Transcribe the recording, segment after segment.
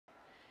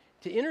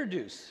To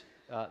introduce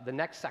the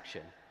next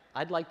section,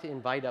 I'd like to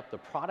invite up the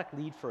product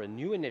lead for a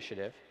new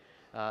initiative,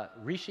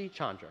 Rishi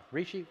Chandra.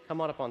 Rishi,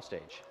 come on up on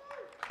stage.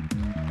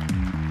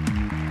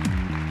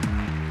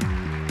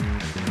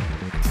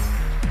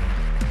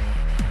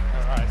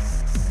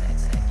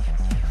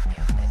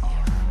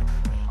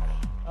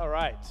 All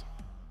right.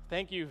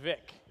 Thank you,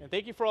 Vic. And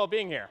thank you for all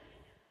being here.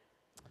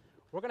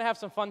 We're going to have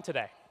some fun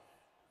today.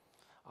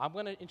 I'm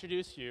going to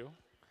introduce you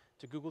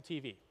to Google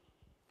TV,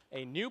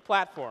 a new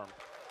platform.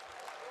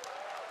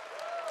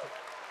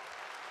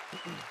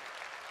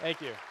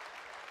 Thank you.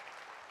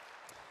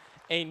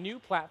 A new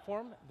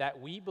platform that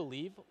we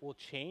believe will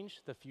change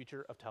the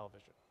future of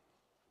television.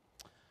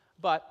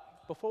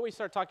 But before we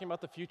start talking about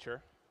the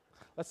future,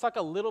 let's talk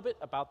a little bit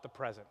about the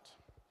present.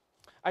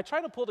 I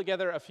try to pull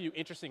together a few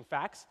interesting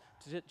facts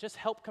to just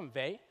help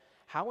convey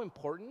how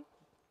important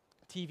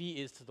TV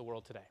is to the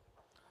world today.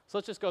 So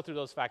let's just go through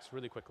those facts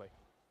really quickly.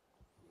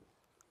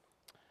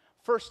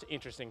 First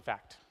interesting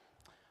fact,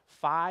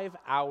 5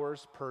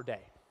 hours per day.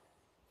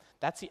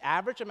 That's the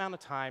average amount of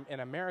time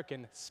an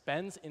American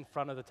spends in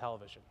front of the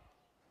television.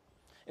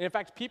 And in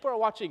fact, people are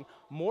watching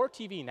more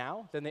TV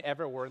now than they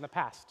ever were in the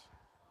past.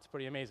 It's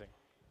pretty amazing.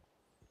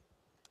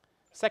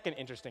 Second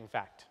interesting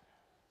fact,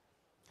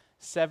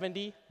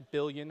 $70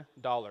 billion.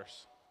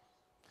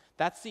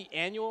 That's the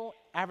annual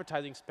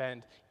advertising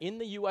spend in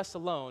the US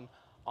alone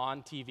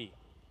on TV.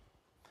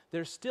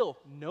 There's still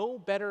no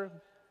better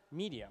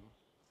medium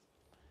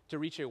to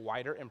reach a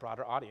wider and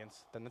broader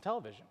audience than the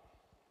television.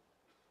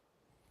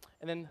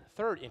 And then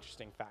third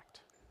interesting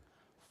fact,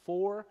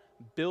 4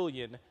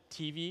 billion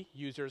TV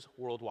users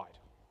worldwide.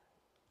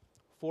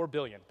 4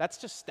 billion, that's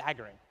just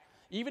staggering.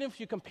 Even if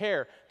you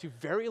compare to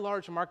very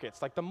large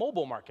markets like the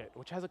mobile market,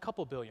 which has a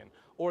couple billion,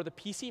 or the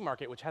PC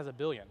market, which has 1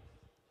 billion.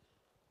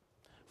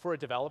 For a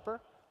developer,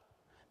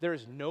 there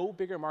is no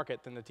bigger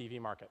market than the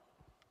TV market.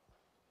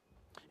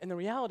 And the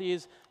reality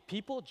is,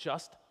 people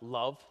just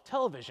love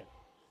television,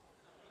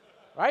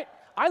 right?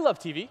 I love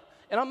TV,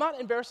 and I'm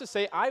not embarrassed to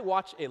say I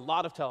watch a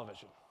lot of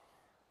television.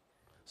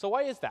 So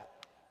why is that?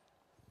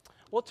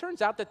 Well, it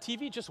turns out that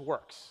TV just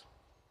works,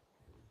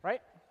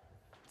 right?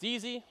 It's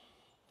easy,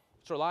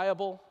 it's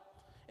reliable,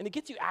 and it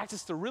gets you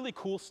access to really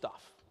cool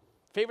stuff.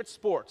 Favorite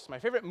sports, my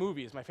favorite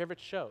movies, my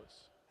favorite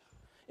shows.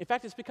 In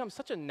fact, it's become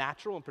such a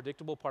natural and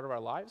predictable part of our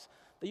lives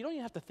that you don't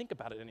even have to think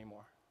about it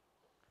anymore.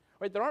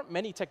 Right? There aren't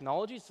many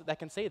technologies that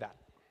can say that.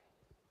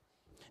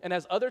 And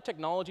as other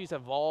technologies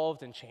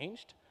evolved and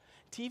changed,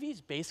 TV's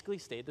basically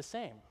stayed the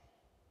same.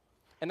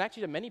 And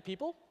actually, to many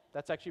people,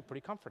 that's actually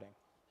pretty comforting.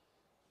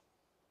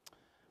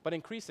 But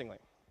increasingly,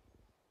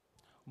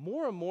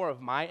 more and more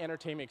of my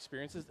entertainment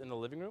experiences in the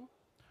living room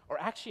are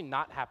actually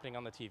not happening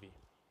on the TV.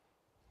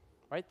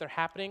 Right? They're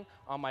happening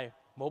on my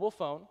mobile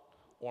phone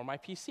or my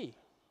PC.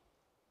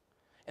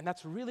 And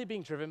that's really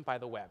being driven by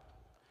the web.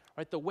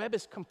 Right? The web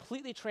has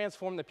completely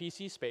transformed the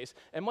PC space,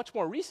 and much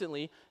more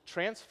recently,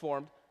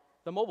 transformed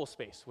the mobile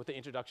space with the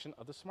introduction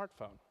of the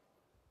smartphone.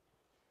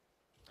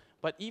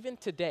 But even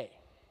today,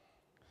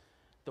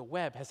 the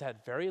web has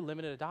had very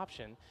limited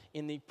adoption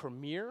in the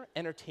premier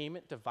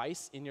entertainment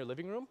device in your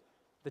living room,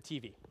 the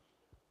TV.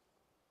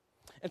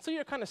 And so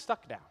you're kind of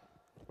stuck now,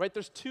 right?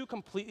 There's two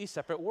completely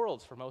separate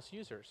worlds for most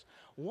users.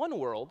 One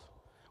world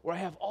where I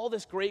have all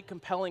this great,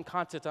 compelling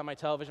content on my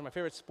television, my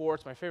favorite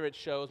sports, my favorite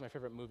shows, my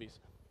favorite movies.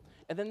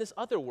 And then this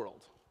other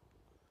world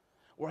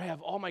where I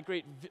have all my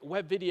great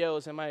web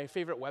videos and my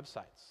favorite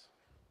websites.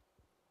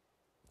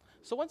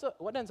 So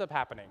what ends up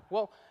happening?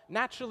 Well,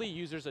 naturally,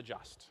 users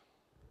adjust.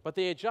 But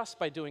they adjust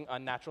by doing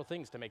unnatural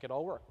things to make it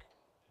all work.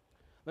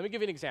 Let me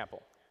give you an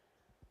example.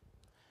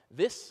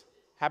 This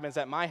happens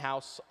at my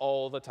house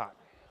all the time.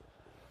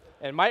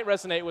 And might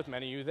resonate with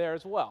many of you there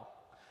as well.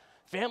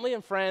 Family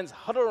and friends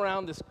huddle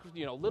around this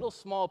little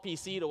small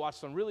PC to watch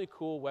some really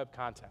cool web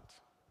content.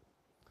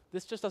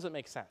 This just doesn't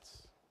make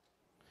sense.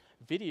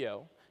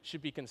 Video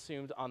should be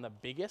consumed on the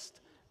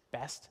biggest,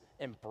 best,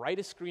 and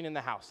brightest screen in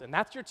the house, and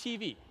that's your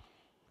TV.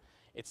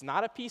 It's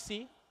not a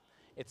PC,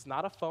 it's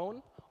not a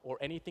phone, or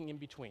anything in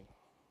between.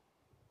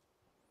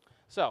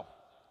 So,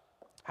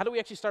 how do we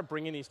actually start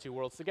bringing these two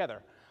worlds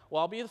together?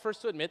 Well, I'll be the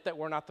first to admit that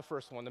we're not the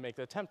first one to make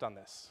the attempt on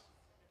this,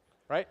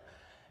 right?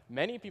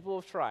 Many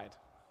people have tried.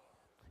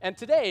 And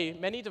today,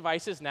 many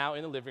devices now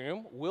in the living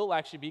room will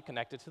actually be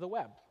connected to the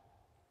web.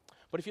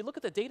 But if you look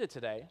at the data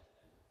today,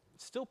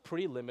 it's still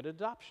pretty limited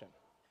adoption.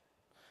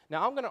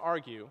 Now, I'm going to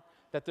argue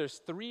that there's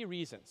 3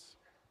 reasons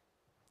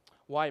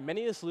why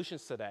many of the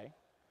solutions today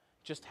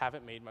just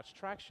haven't made much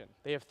traction.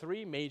 They have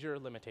 3 major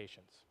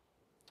limitations.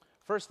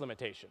 First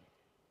limitation,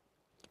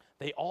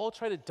 they all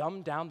try to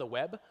dumb down the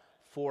web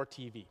for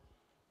TV.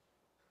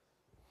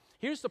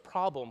 Here's the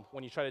problem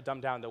when you try to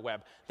dumb down the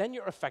web. Then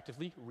you're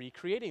effectively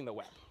recreating the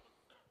web.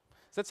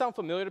 Does that sound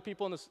familiar to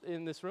people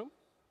in this room?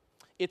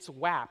 It's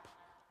WAP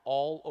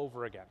all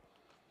over again.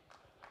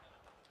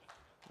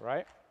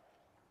 Right?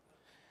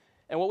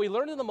 And what we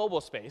learned in the mobile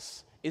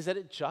space is that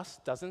it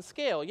just doesn't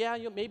scale. Yeah,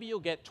 maybe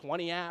you'll get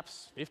 20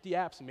 apps, 50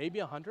 apps, maybe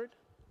 100.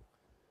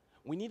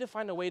 We need to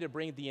find a way to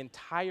bring the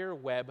entire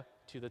web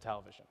to the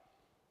television.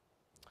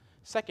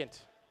 Second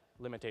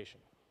limitation,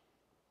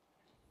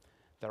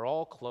 they're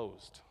all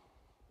closed.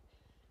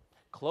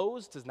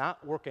 Closed does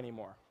not work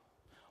anymore.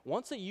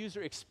 Once a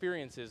user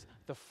experiences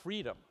the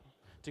freedom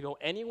to go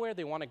anywhere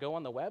they want to go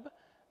on the web,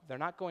 they're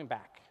not going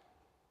back.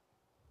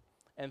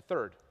 And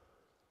third,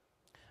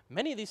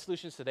 many of these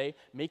solutions today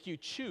make you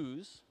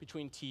choose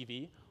between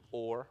TV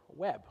or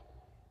web.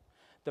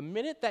 The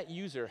minute that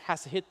user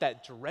has to hit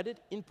that dreaded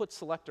input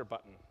selector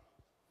button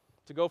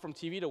to go from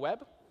TV to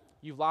web,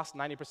 you've lost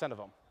 90% of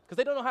them, because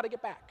they don't know how to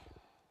get back.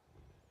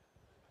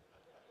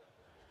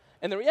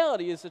 And the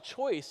reality is, a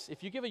choice,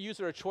 if you give a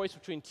user a choice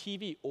between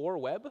TV or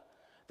web,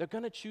 they're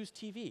going to choose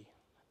TV.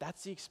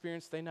 That's the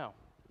experience they know.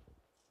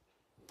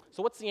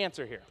 So what's the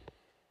answer here?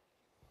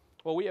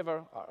 Well, we have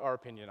our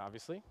opinion,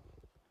 obviously.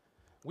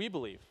 We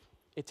believe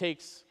it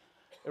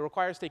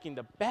requires taking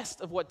the best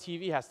of what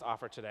TV has to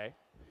offer today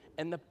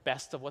and the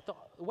best of what the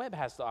web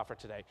has to offer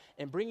today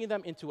and bringing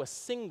them into a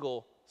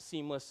single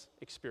seamless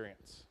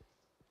experience.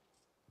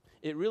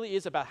 It really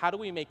is about how do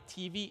we make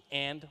TV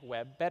and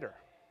web better.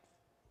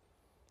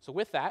 So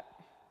with that,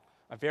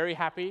 I'm very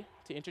happy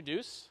to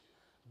introduce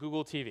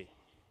Google TV.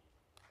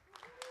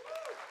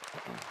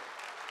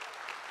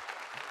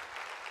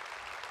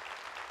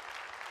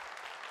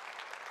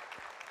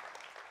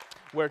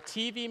 Where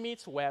TV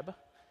meets web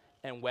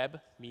and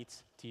web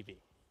meets TV.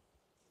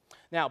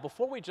 Now,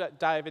 before we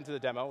dive into the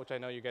demo, which I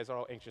know you guys are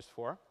all anxious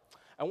for,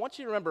 I want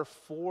you to remember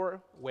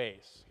 4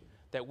 ways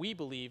that we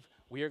believe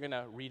we are going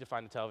to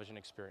redefine the television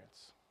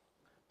experience.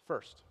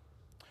 First,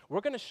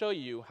 we're going to show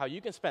you how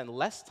you can spend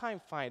less time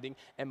finding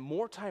and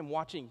more time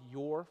watching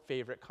your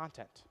favorite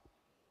content.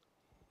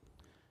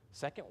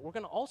 Second, we're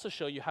going to also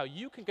show you how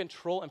you can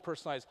control and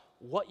personalize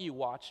what you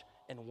watch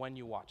and when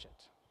you watch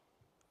it.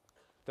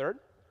 Third,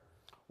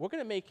 we're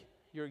going to make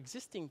your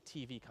existing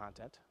TV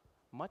content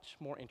much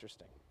more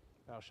interesting.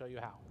 And I'll show you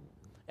how.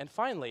 And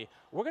finally,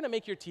 we're going to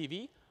make your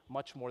TV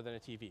much more than a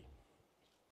TV.